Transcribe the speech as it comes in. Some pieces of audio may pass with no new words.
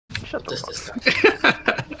shut the fuck This up.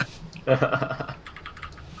 guy.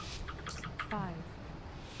 5,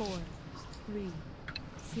 4, 3,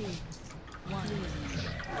 2, 1, 2,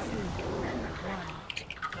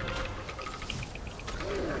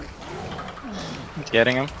 1.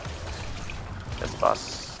 Getting him. Yes,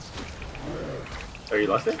 boss. Oh, you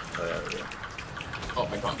lost it? Oh, yeah. Oh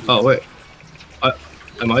my god. Oh wait.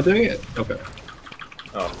 Am I doing it? Okay.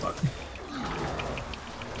 Oh, fuck.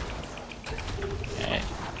 Okay.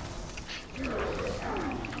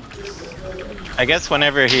 I guess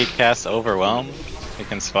whenever he casts Overwhelm, we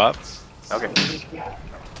can swap. Okay.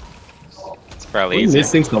 It's probably We're easier.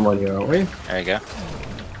 missing someone here, aren't we? There you go.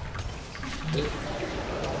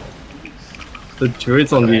 The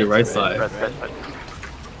druid's on the right side. Red.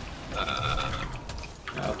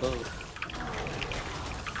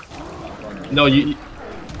 No, you.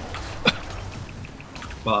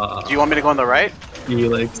 Do you want me to go on the right?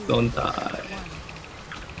 Felix, don't die.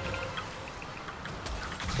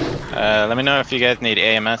 Let me know if you guys need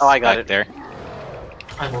AMS Oh, I got back it. there.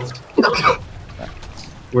 I moved.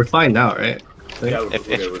 We're fine now, right? Yeah, we're If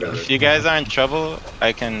good. if you guys are in trouble,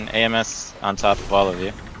 I can AMS on top of all of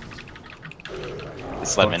you.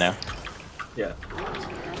 Just let me know. Yeah.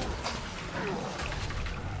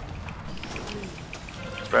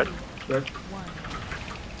 Spread. Good.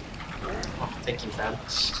 Oh, thank you, fam.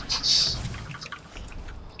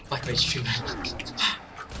 Black Mage treatment.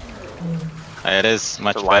 It is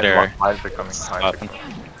much The lines better. are coming. Stopping.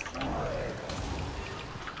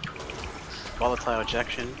 Volatile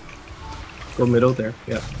ejection. Go middle there.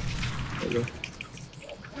 Yeah. There you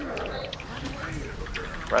go.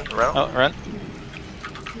 Run. Oh, run.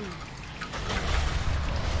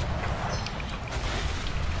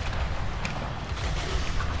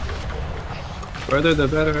 Further the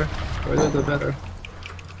better. Further the better.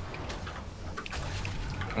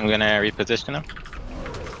 I'm gonna reposition him.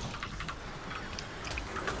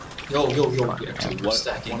 Yo, actually, What?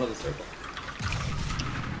 stacking. One of the circle.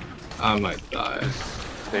 I might die.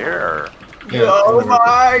 There. Yeah, Oh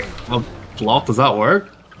my! Oh, block, does that work?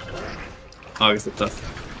 Oh, yes, it does.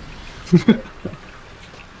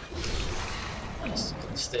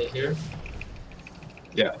 Stay here.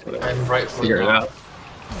 Yeah, whatever. I'm right for Figure it out.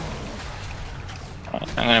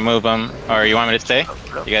 I'm gonna move him. Or you want me to stay?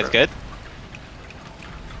 You guys good?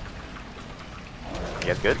 You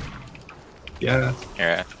guys good? Yeah.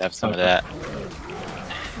 Here, have some of that.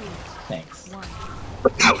 Thanks. 1.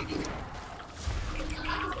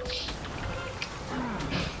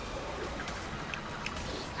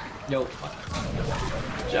 Yo.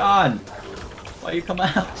 John! Why you come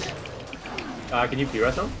out? Can you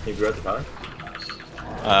P-Rush him? Can you P-Rush the power?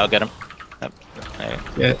 I'll get him. Yep. There.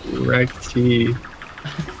 Get wrecked, T.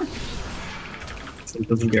 So it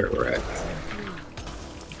doesn't get wrecked.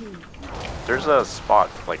 There's a spot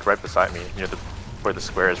like right beside me near the where the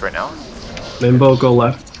square is right now. Limbo, go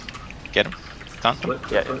left. Get him. Done.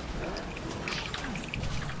 Yeah.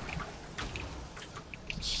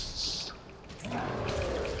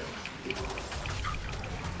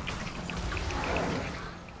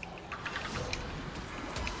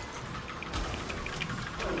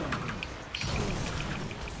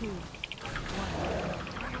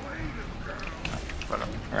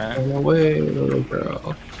 Right. Run away, little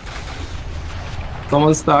girl.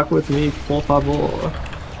 Someone stack with me, por favor.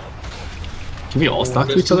 Can we all stack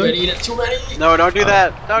to There's each too other? many. Too many. No, don't do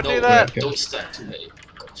that. Don't do that. okay. Don't stack too many.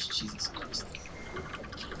 Gosh, Jesus Christ.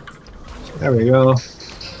 There we go.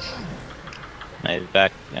 Nice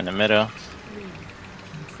back in the middle.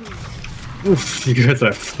 Oof, you guys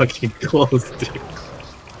are fucking close, dude.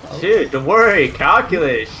 Shit, don't worry.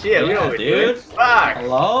 Calculate. Shit, we Yeah, don't dude. dude. Fuck.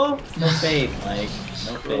 Hello? No faith, Mike.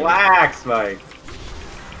 No faith. Relax, Mike.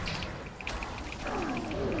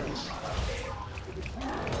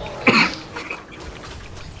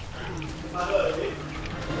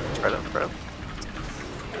 Spread up.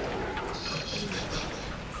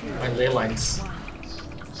 My ley lines.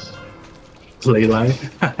 Play line.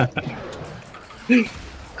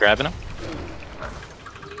 Grabbing him.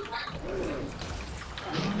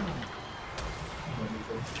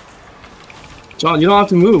 John, you don't have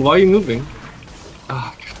to move. Why are you moving?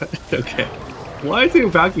 Ah, God. Okay. Why is he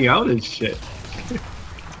backing out and shit?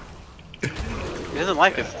 He doesn't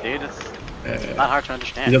like us, dude. It's not hard to He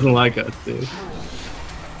understand. doesn't like us, dude.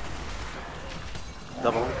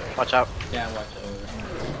 Double. Watch out. Yeah, watch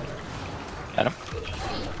over. Got him.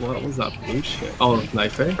 What was that blue shit? Oh,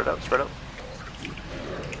 knife, eh? Spread up.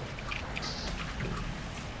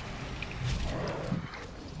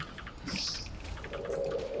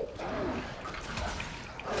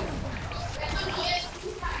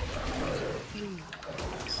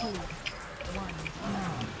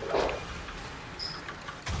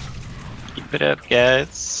 What up,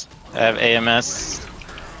 guys? I have AMS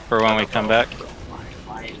for when we come back.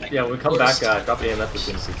 Yeah, when we come back, drop AMS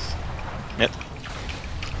between the seats. Yep.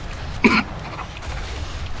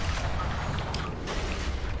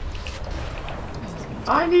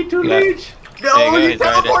 I need to Yeah. reach! There No, you you go, he's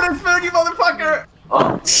right teleported food, you motherfucker!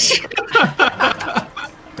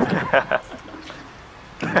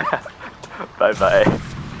 Bye bye.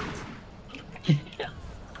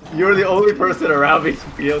 You're the only person around me to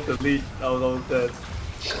be able to leech. That was all it said.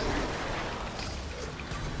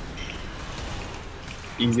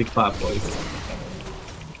 Easy clap, boys.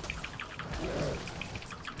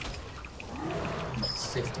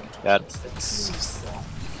 Got it. Straight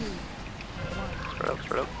up,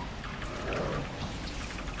 straight up.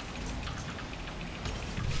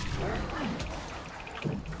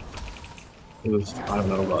 It was, I don't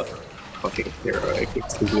know about fucking heroic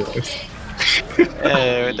experience.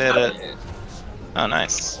 Hey, we did it. Oh,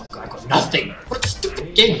 nice. I got nothing. What a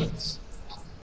stupid game.